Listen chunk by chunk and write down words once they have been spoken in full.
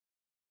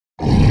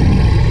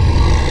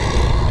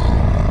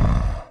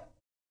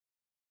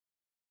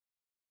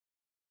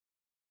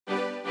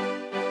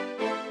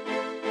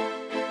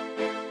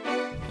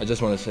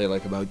just want to say,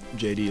 like, about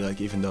JD,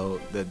 like, even though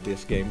that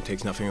this game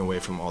takes nothing away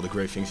from all the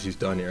great things he's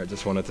done here, I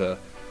just wanted to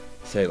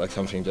say, like,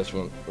 something just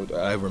when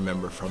I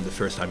remember from the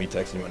first time he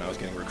texted me when I was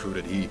getting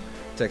recruited. He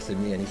texted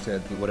me and he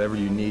said, whatever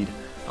you need,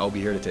 I'll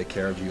be here to take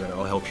care of you and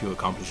I'll help you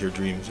accomplish your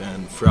dreams.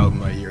 And throughout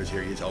my years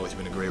here, he's always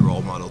been a great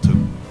role model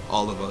to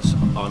all of us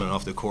on and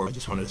off the court. I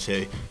just wanted to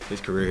say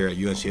his career here at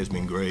UNC has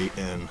been great,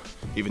 and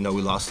even though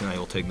we lost tonight,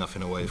 he'll take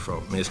nothing away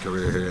from his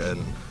career here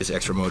and his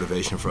extra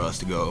motivation for us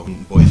to go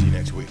in Boise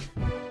next week.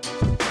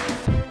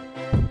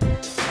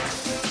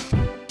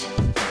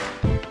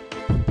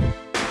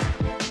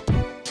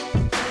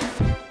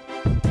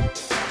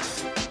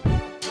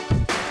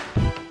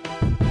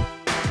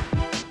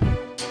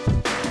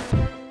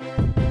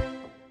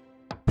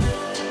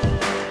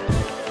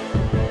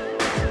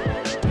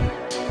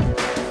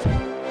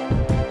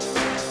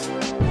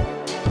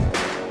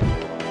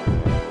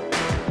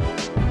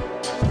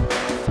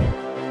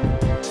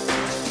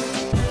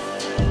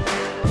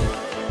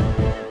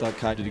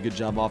 Kai did a good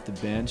job off the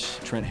bench.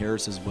 Trent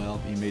Harris as well.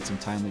 He made some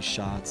timely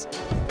shots.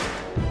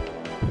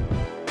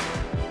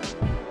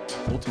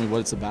 Ultimately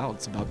what it's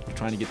about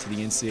trying to get to the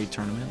NCAA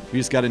tournament. We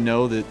just got to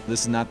know that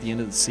this is not the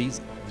end of the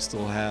season. We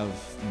still have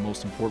the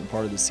most important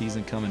part of the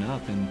season coming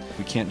up, and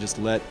we can't just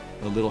let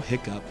a little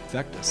hiccup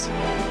affect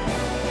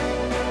us.